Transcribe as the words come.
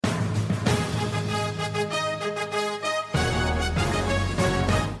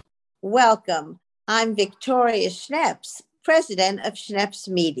welcome. I'm Victoria Schneps, president of Schneps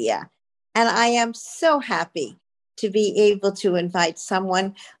Media, and I am so happy to be able to invite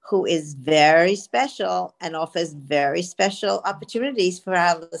someone who is very special and offers very special opportunities for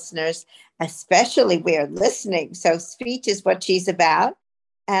our listeners, especially where listening. So speech is what she's about.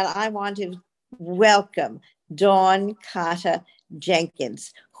 And I want to welcome Dawn Carter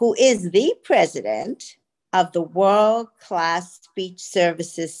Jenkins, who is the president of the World Class Speech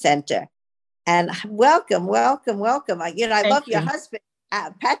Services Center. And welcome, welcome, welcome. I love your husband,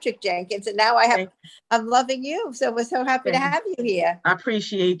 Patrick Jenkins, and now I'm loving you. So we're so happy to have you here. I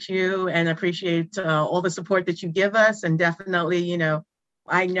appreciate you and appreciate all the support that you give us. And definitely,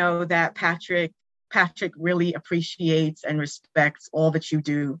 I know that Patrick really appreciates and respects all that you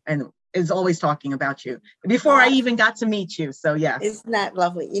do and is always talking about you before I even got to meet you. So yes. Isn't that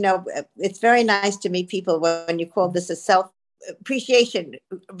lovely? It's very nice to meet people when you call this a self-appreciation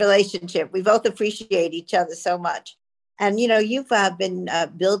relationship. We both appreciate each other so much. And, you've been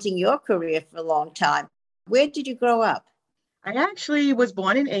building your career for a long time. Where did you grow up? I actually was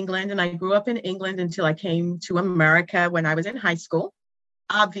born in England, and I grew up in England until I came to America when I was in high school.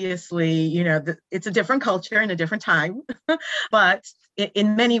 Obviously, it's a different culture and a different time, but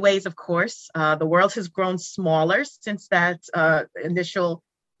in many ways, of course, the world has grown smaller since that initial,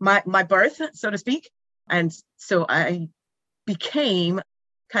 my birth, so to speak. And so I became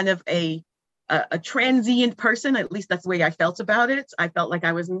kind of a transient person. At least that's the way I felt about it. I felt like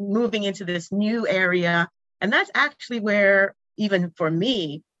I was moving into this new area. And that's actually where, even for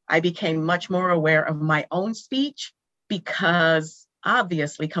me, I became much more aware of my own speech, because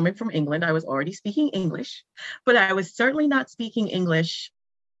obviously coming from England, I was already speaking English, but I was certainly not speaking English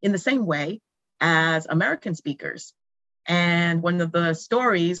in the same way as American speakers. And one of the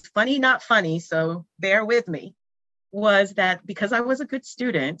stories, funny, not funny, so bear with me, was that because I was a good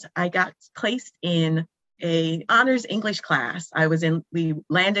student, I got placed in an honors English class. We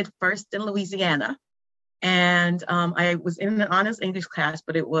landed first in Louisiana, and I was in an honors English class,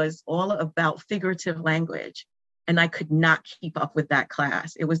 but it was all about figurative language. And I could not keep up with that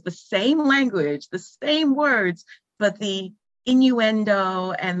class. It was the same language, the same words, but the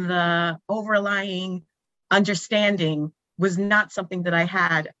innuendo and the overlying understanding was not something that I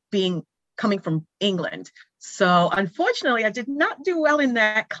had coming from England. So unfortunately, I did not do well in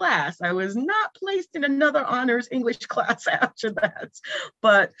that class. I was not placed in another honors English class after that.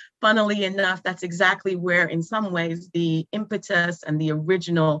 But funnily enough, that's exactly where, in some ways, the impetus and the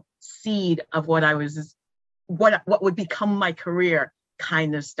original seed of what would become my career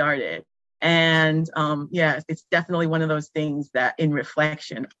kind of started. And it's definitely one of those things that in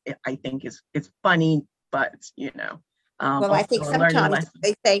reflection, I think it's funny, but well, I think sometimes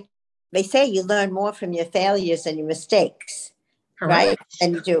they say you learn more from your failures than your mistakes. Correct. Right?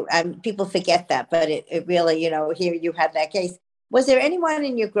 And you do. People forget that, but it really, here you had that case. Was there anyone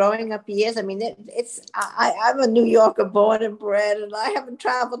in your growing up years? I mean, I'm a New Yorker born and bred, and I haven't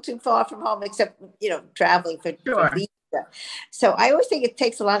traveled too far from home, except, traveling for visa. So I always think it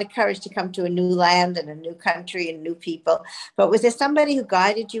takes a lot of courage to come to a new land and a new country and new people. But was there somebody who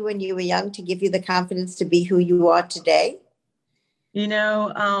guided you when you were young to give you the confidence to be who you are today?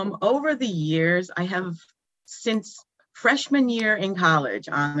 Over the years, I have, since freshman year in college,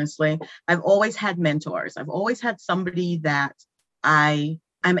 honestly, I've always had mentors. I've always had somebody that I'm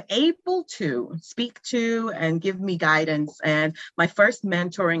able to speak to and give me guidance. And my first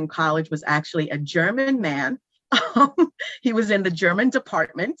mentor in college was actually a German man. He was in the German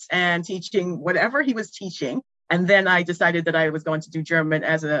department and teaching whatever he was teaching. And then I decided that I was going to do German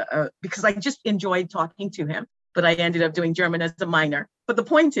because I just enjoyed talking to him. But I ended up doing German as a minor. But the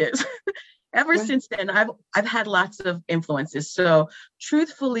point is, ever since then, I've had lots of influences. So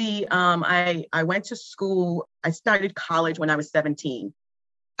truthfully, I went to school. I started college when I was 17.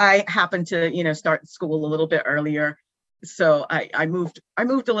 I happened to, start school a little bit earlier. So I moved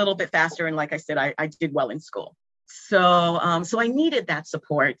a little bit faster. And like I said, I did well in school. So I needed that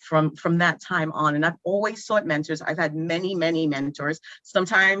support from that time on. And I've always sought mentors. I've had many, many mentors.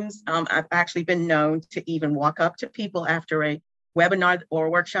 Sometimes I've actually been known to even walk up to people after a webinar or a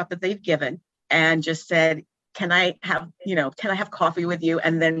workshop that they've given and just said, can I have coffee with you?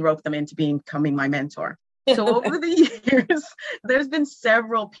 And then rope them into becoming my mentor. So over the years, there's been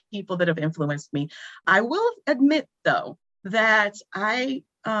several people that have influenced me. I will admit, though, that I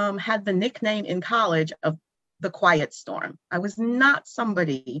had the nickname in college of the quiet storm. I was not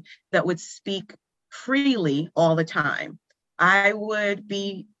somebody that would speak freely all the time. I would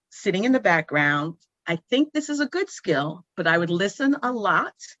be sitting in the background. I think this is a good skill, but I would listen a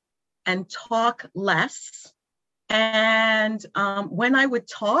lot and talk less. And when I would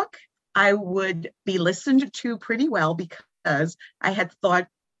talk, I would be listened to pretty well because I had thought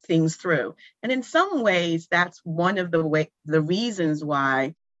things through. And in some ways, that's one of the reasons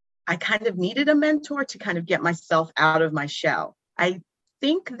why I kind of needed a mentor to kind of get myself out of my shell. I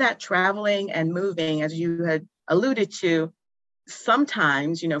think that traveling and moving, as you had alluded to,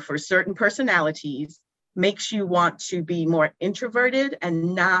 sometimes, for certain personalities, makes you want to be more introverted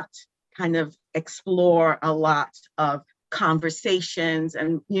and not kind of explore a lot of conversations.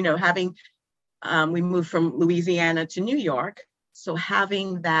 And, having, we moved from Louisiana to New York. So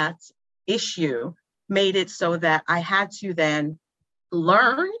having that issue made it so that I had to then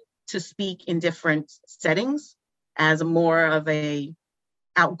learn to speak in different settings as more of a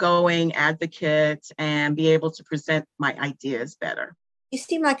outgoing advocate and be able to present my ideas better. You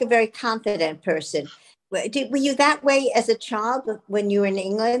seem like a very confident person. Were you that way as a child when you were in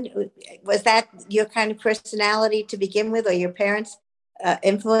England? Was that your kind of personality to begin with, or your parents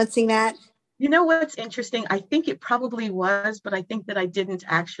influencing that? You know what's interesting? I think it probably was, but I think that I didn't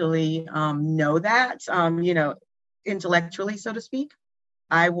actually know that, intellectually, so to speak.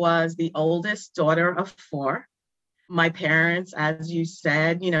 I was the oldest daughter of four. My parents, as you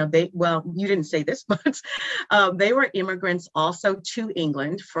said, you didn't say this, but they were immigrants also to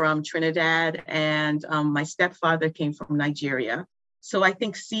England from Trinidad, and my stepfather came from Nigeria. So I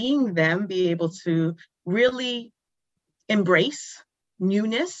think seeing them be able to really embrace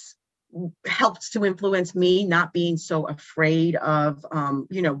newness helped to influence me not being so afraid of,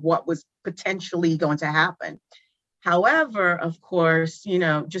 what was potentially going to happen. However, of course,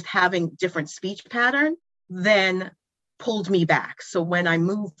 just having different speech pattern then pulled me back. So when I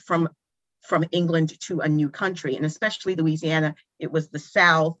moved from England to a new country, and especially Louisiana, it was the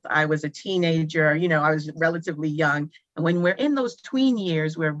South. I was a teenager, I was relatively young. And when we're in those tween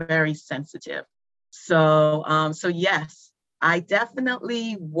years, we're very sensitive. So yes, I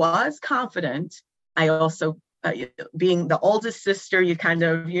definitely was confident. I also, being the oldest sister, you kind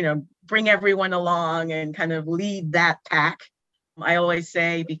of, bring everyone along and kind of lead that pack. I always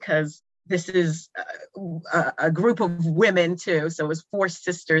say, because this is a group of women too, so it was four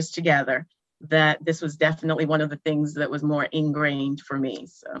sisters together, that this was definitely one of the things that was more ingrained for me.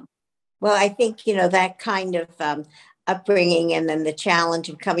 So, well, I think, that kind of upbringing, and then the challenge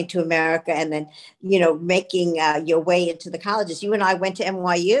of coming to America, and then, making your way into the colleges. You and I went to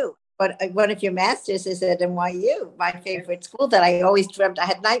NYU, but one of your masters is at NYU, my favorite school that I always dreamt. I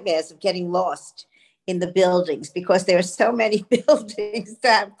had nightmares of getting lost in the buildings because there are so many buildings to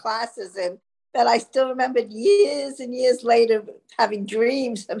have classes in, that I still remembered years and years later having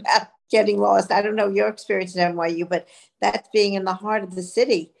dreams about getting lost. I don't know your experience at NYU, but that's being in the heart of the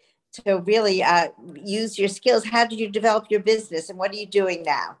city to really use your skills. How did you develop your business, and what are you doing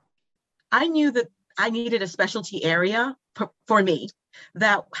now? I knew that I needed a specialty area for me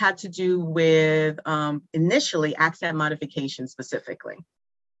that had to do with initially accent modification specifically.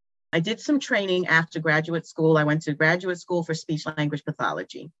 I did some training after graduate school. I went to graduate school for speech language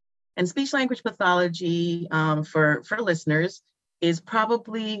pathology. And speech language pathology, for listeners, is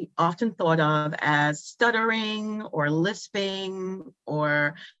probably often thought of as stuttering or lisping,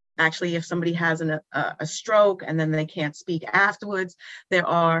 or actually if somebody has a stroke and then they can't speak afterwards. There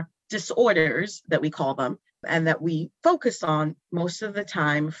are disorders that we call them, and that we focus on most of the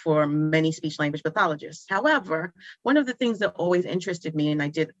time for many speech language pathologists. However, one of the things that always interested me, and I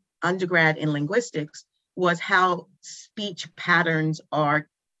did undergrad in linguistics, was how speech patterns are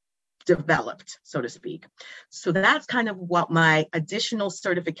developed, so to speak. So that's kind of what my additional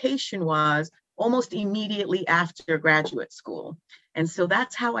certification was almost immediately after graduate school. And so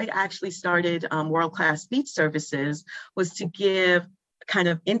that's how I actually started World Class Speech Services, was to give kind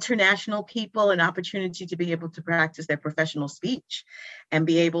of international people an opportunity to be able to practice their professional speech and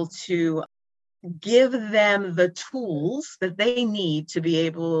be able to give them the tools that they need to be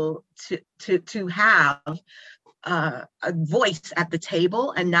able to have a voice at the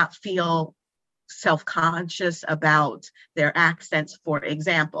table and not feel self-conscious about their accents, for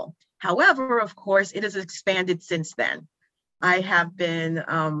example. However, of course, it has expanded since then. I have been,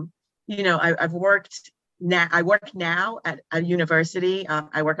 I've worked now. I work now at a university.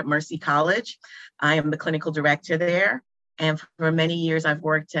 I work at Mercy College. I am the clinical director there. And for many years, I've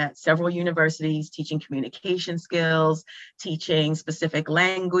worked at several universities teaching communication skills, teaching specific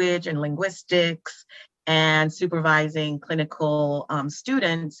language and linguistics, and supervising clinical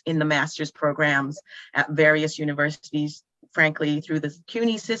students in the master's programs at various universities, frankly, through the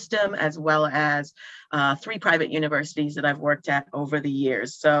CUNY system, as well as 3 private universities that I've worked at over the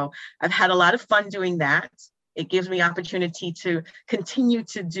years. So I've had a lot of fun doing that. It gives me opportunity to continue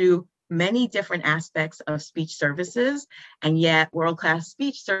to do many different aspects of speech services, and yet world-class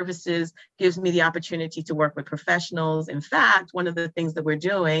speech services gives me the opportunity to work with professionals. In fact, one of the things that we're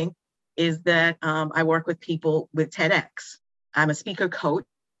doing is that I work with people with TEDx. I'm a speaker coach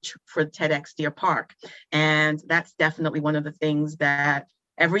for TEDx Deer Park, and that's definitely one of the things that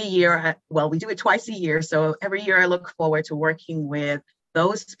every year, we do it twice a year, so every year I look forward to working with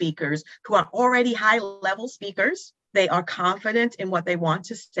those speakers who are already high-level speakers. They are confident in what they want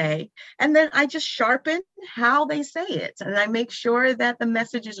to say. And then I just sharpen how they say it. And I make sure that the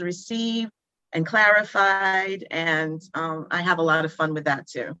message is received and clarified. And I have a lot of fun with that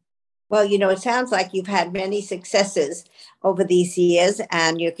too. Well, it sounds like you've had many successes over these years,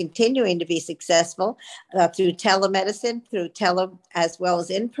 and you're continuing to be successful through telemedicine, as well as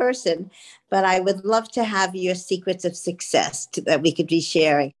in person. But I would love to have your secrets of success that we could be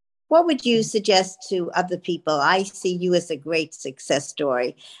sharing. What would you suggest to other people? I see you as a great success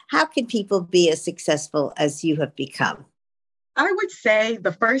story. How can people be as successful as you have become? I would say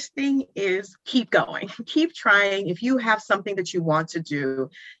the first thing is keep going, keep trying. If you have something that you want to do,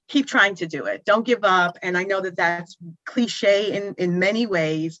 keep trying to do it. Don't give up. And I know that that's cliche in many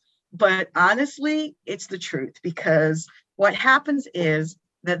ways, but honestly, it's the truth, because what happens is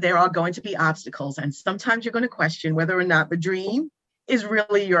that there are going to be obstacles, and sometimes you're going to question whether or not the dream is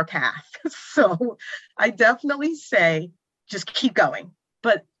really your path. So I definitely say just keep going.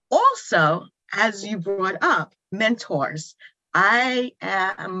 But also, as you brought up, mentors. I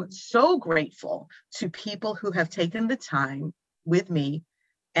am so grateful to people who have taken the time with me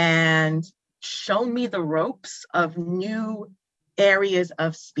and shown me the ropes of new areas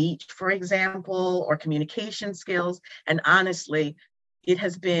of speech, for example, or communication skills. And honestly, it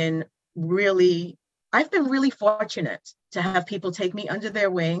has been I've been really fortunate to have people take me under their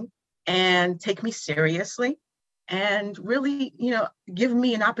wing and take me seriously and really, give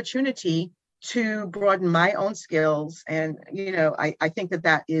me an opportunity to broaden my own skills. And, I think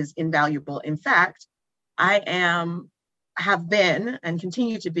that is invaluable. In fact, have been and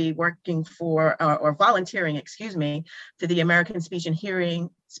continue to be working for or volunteering, for the American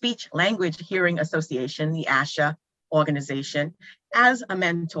Speech Language Hearing Association, the ASHA organization, as a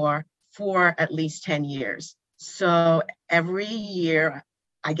mentor for at least 10 years. So every year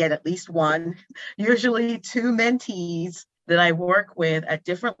I get at least one, usually two mentees that I work with at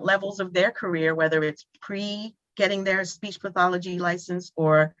different levels of their career, whether it's pre-getting their speech pathology license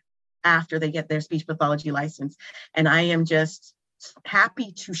or after they get their speech pathology license. And I am just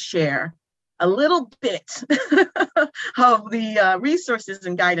happy to share a little bit of the resources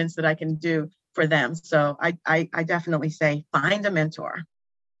and guidance that I can do for them. So I definitely say find a mentor.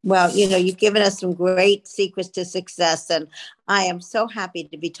 Well, you've given us some great secrets to success, and I am so happy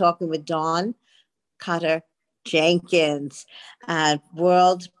to be talking with Dawn Cutter Jenkins,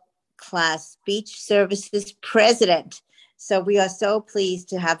 world-class speech services president. So we are so pleased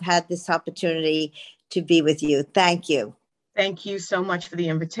to have had this opportunity to be with you. Thank you. Thank you so much for the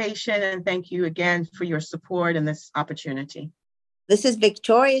invitation, and thank you again for your support and this opportunity. This is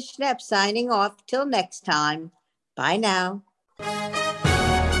Victoria Schnepp signing off. Till next time. Bye now.